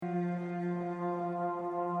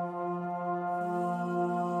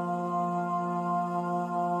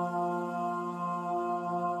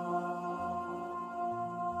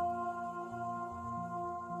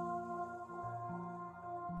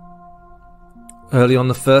Early on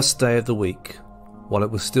the first day of the week, while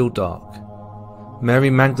it was still dark, Mary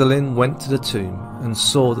Magdalene went to the tomb and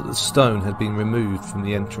saw that the stone had been removed from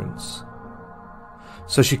the entrance.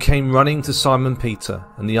 So she came running to Simon Peter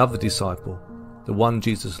and the other disciple, the one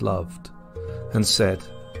Jesus loved, and said,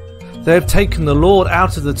 "They have taken the Lord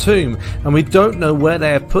out of the tomb, and we don't know where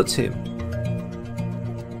they have put him."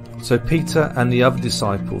 So Peter and the other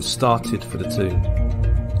disciple started for the tomb.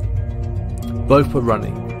 Both were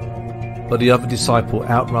running, but the other disciple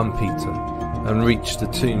outran Peter and reached the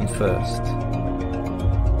tomb first.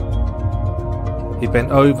 He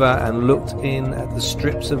bent over and looked in at the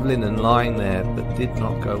strips of linen lying there, but did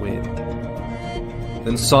not go in.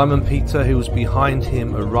 Then Simon Peter, who was behind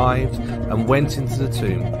him, arrived and went into the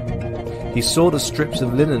tomb. He saw the strips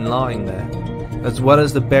of linen lying there, as well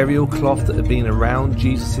as the burial cloth that had been around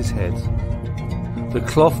Jesus' head. The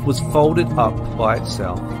cloth was folded up by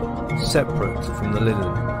itself, separate from the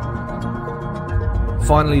linen.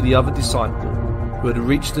 Finally, the other disciple, who had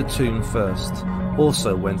reached the tomb first,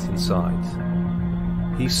 also went inside.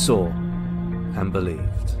 He saw and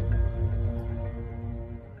believed.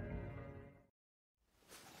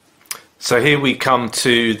 So here we come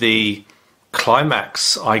to the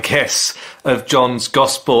climax, I guess, of John's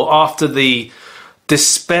Gospel. After the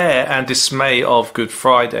despair and dismay of Good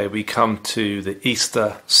Friday, we come to the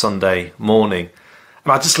Easter Sunday morning.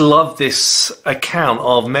 And I just love this account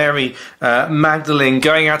of Mary Magdalene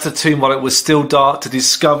going out to the tomb while it was still dark to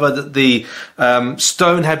discover that the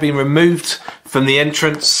stone had been removed from the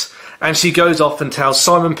entrance. And she goes off and tells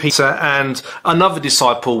Simon Peter and another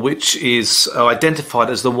disciple, which is identified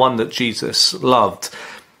as the one that Jesus loved.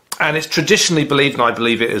 And it's traditionally believed, and I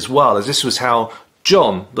believe it as well, as this was how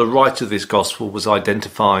John, the writer of this gospel, was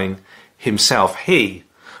identifying himself. He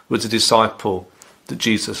was a disciple that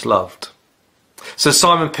Jesus loved. So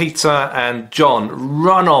Simon Peter and John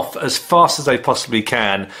run off as fast as they possibly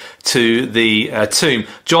can to the tomb.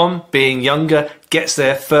 John, being younger, gets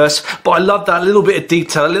there first. But I love that little bit of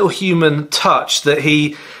detail, a little human touch that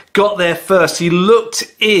he got there first. He looked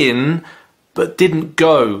in, but didn't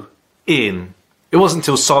go in. It wasn't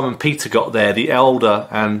until Simon Peter got there, the elder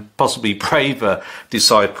and possibly braver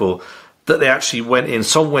disciple, that they actually went in.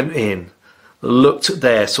 Someone went in, looked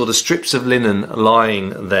there, saw the strips of linen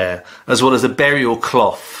lying there, as well as the burial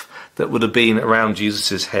cloth that would have been around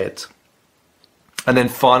Jesus' head. And then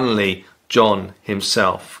finally, John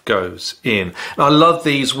himself goes in. And I love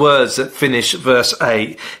these words that finish verse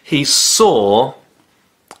 8. He saw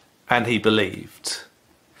and he believed.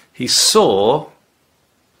 He saw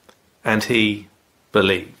and he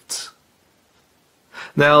believed.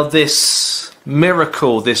 Now this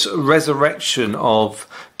miracle, this resurrection of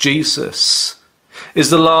Jesus is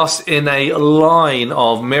the last in a line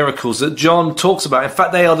of miracles that John talks about. In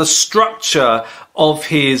fact, they are the structure of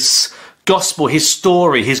his gospel, his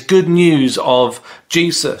story, his good news of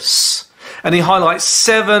Jesus. And he highlights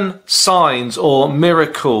 7 signs or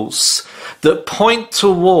miracles that point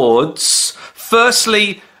towards,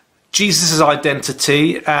 firstly, Jesus'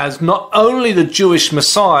 identity as not only the Jewish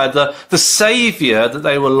Messiah, the Saviour that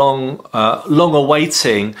they were long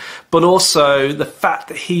awaiting, but also the fact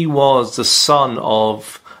that he was the Son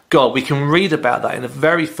of God. We can read about that in the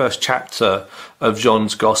very first chapter of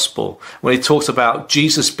John's Gospel, when he talks about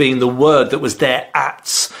Jesus being the Word that was there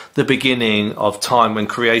at the beginning of time when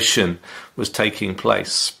creation was taking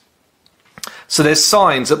place. So there's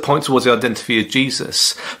signs that point towards the identity of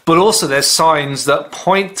Jesus, but also there's signs that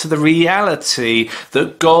point to the reality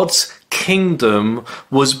that God's kingdom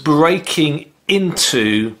was breaking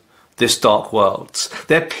into this dark world.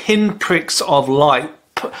 They're pinpricks of light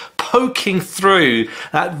poking through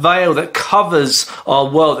that veil that covers our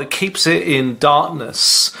world, that keeps it in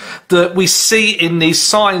darkness. That we see in these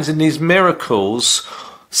signs, in these miracles,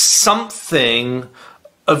 something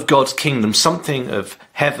of God's kingdom, something of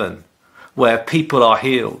heaven, where people are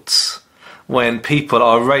healed, when people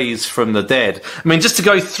are raised from the dead. I mean, just to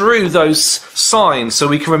go through those signs so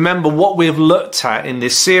we can remember what we've looked at in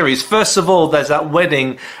this series. First of all, there's that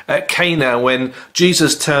wedding at Cana when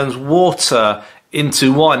Jesus turns water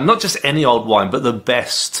into wine. Not just any old wine, but the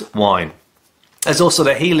best wine. There's also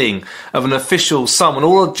the healing of an official son, when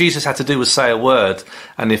all Jesus had to do was say a word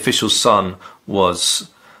and the official son was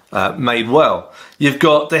made well. You've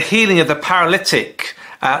got the healing of the paralytic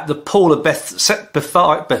at the pool of Bethsaida,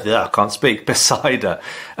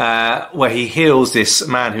 where he heals this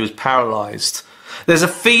man who was paralyzed. There's a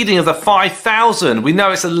feeding of the 5,000. We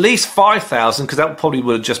know it's at least 5,000 because that probably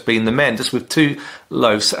would have just been the men, just with 2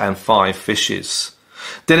 loaves and 5 fishes.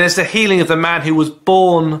 Then there's the healing of the man who was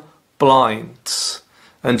born blind.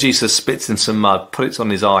 And Jesus spits in some mud, puts it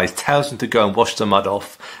on his eyes, tells him to go and wash the mud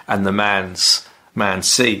off, and the man's man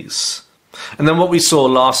sees. And then what we saw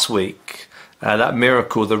last week, that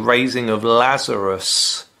miracle, the raising of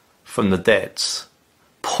Lazarus from the dead,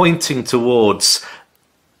 pointing towards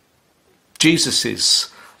Jesus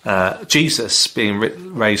being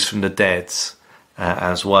raised from the dead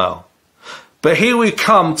as well. But here we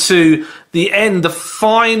come to the end, the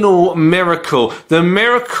final miracle, the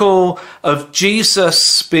miracle of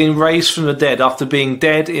Jesus being raised from the dead. After being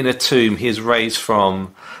dead in a tomb, he is raised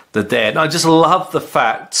from the dead. And I just love the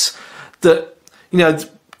fact that,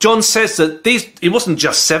 John says that it wasn't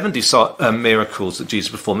just 70 miracles that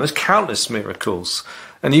Jesus performed. There's countless miracles.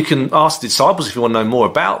 And you can ask the disciples if you want to know more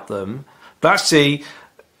about them. But actually,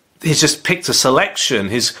 he's just picked a selection.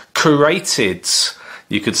 He's curated,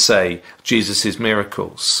 you could say, Jesus'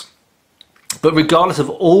 miracles. But regardless of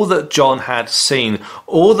all that John had seen,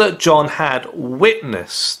 all that John had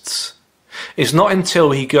witnessed, it's not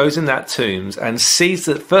until he goes in that tomb and sees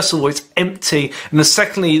that, first of all, it's empty, and then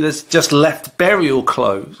secondly, there's just left burial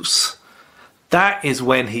clothes. That is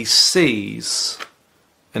when he sees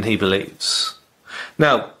and he believes.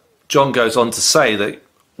 Now, John goes on to say that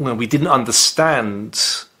we didn't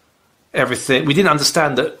understand everything. We didn't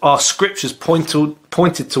understand that our scriptures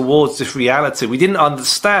pointed towards this reality. We didn't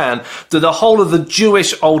understand that the whole of the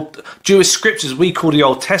Jewish scriptures we call the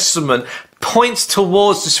Old Testament points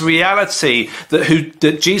towards this reality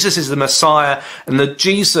that Jesus is the Messiah, and that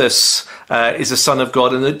Jesus is the Son of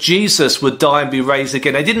God, and that Jesus would die and be raised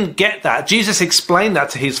again. They didn't get that. Jesus explained that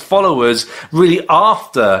to his followers really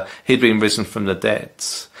after he'd been risen from the dead.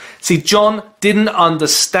 See, John didn't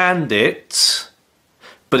understand it,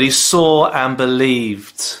 but he saw and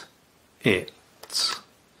believed it.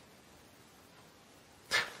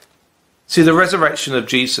 See, the resurrection of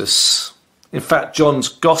Jesus, in fact, John's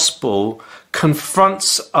gospel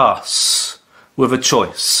confronts us with a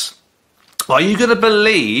choice. Are you going to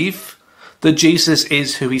believe that Jesus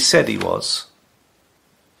is who he said he was?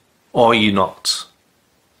 Or are you not?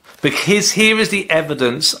 Because here is the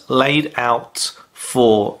evidence laid out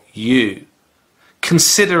for you.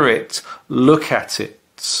 Consider it, look at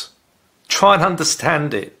it, try and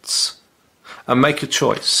understand it, and make a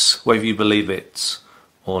choice whether you believe it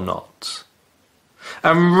or not.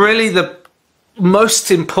 And really the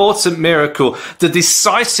most important miracle, the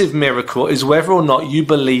decisive miracle, is whether or not you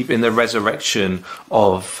believe in the resurrection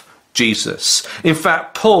of Jesus. In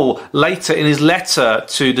fact, Paul later in his letter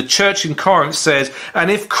to the church in Corinth says, and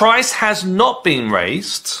if Christ has not been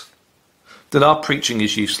raised, then our preaching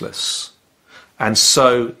is useless, and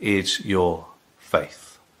so is your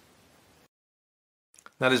faith.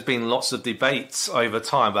 Now, there's been lots of debates over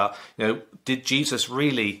time about, did Jesus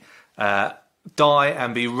really die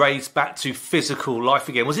and be raised back to physical life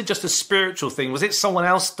again? Was it just a spiritual thing? Was it someone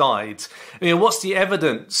else died? What's the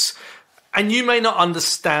evidence? And you may not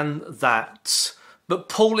understand that, but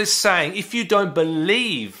Paul is saying, if you don't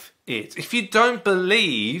believe it, if you don't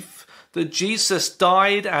believe that Jesus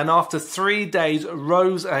died and after 3 days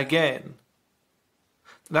rose again,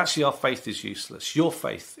 then actually our faith is useless. Your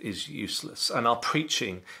faith is useless, and our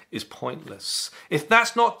preaching is pointless. If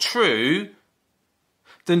that's not true,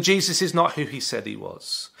 then Jesus is not who he said he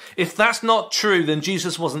was. If that's not true, then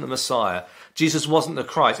Jesus wasn't the Messiah. Jesus wasn't the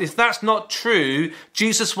Christ. If that's not true,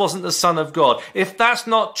 Jesus wasn't the Son of God. If that's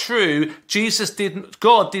not true,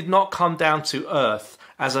 God did not come down to earth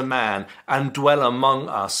as a man and dwell among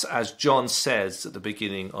us, as John says at the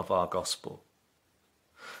beginning of our gospel.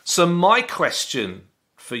 So my question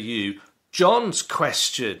for you, John's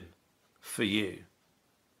question for you,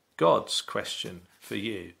 God's question for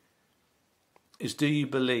you, is, do you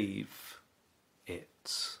believe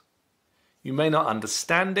it? You may not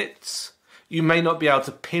understand it. You may not be able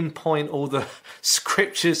to pinpoint all the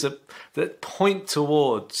scriptures that point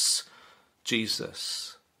towards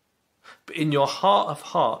Jesus. But in your heart of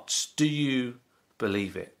hearts, do you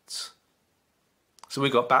believe it? So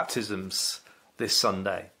we've got baptisms this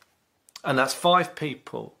Sunday. And that's 5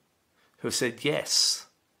 people who have said, yes,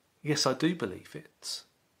 I do believe it.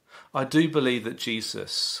 I do believe that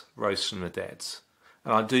Jesus rose from the dead.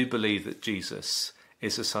 And I do believe that Jesus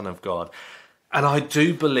is the Son of God. And I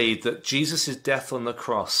do believe that Jesus' death on the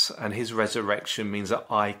cross and his resurrection means that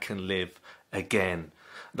I can live again.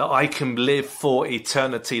 That I can live for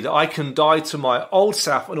eternity. That I can die to my old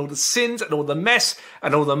self and all the sins and all the mess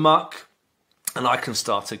and all the muck. And I can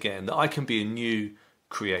start again. That I can be a new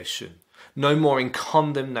creation. No more in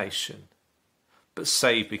condemnation, but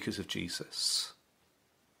saved because of Jesus.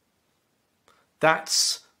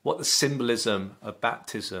 That's what the symbolism of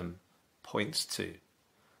baptism points to.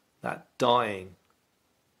 That dying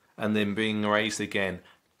and then being raised again,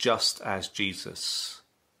 just as Jesus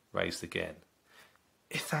raised again.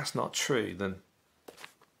 If that's not true, then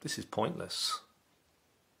This is pointless.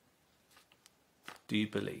 Do you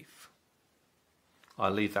believe?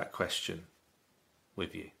 I'll leave that question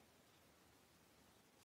with you.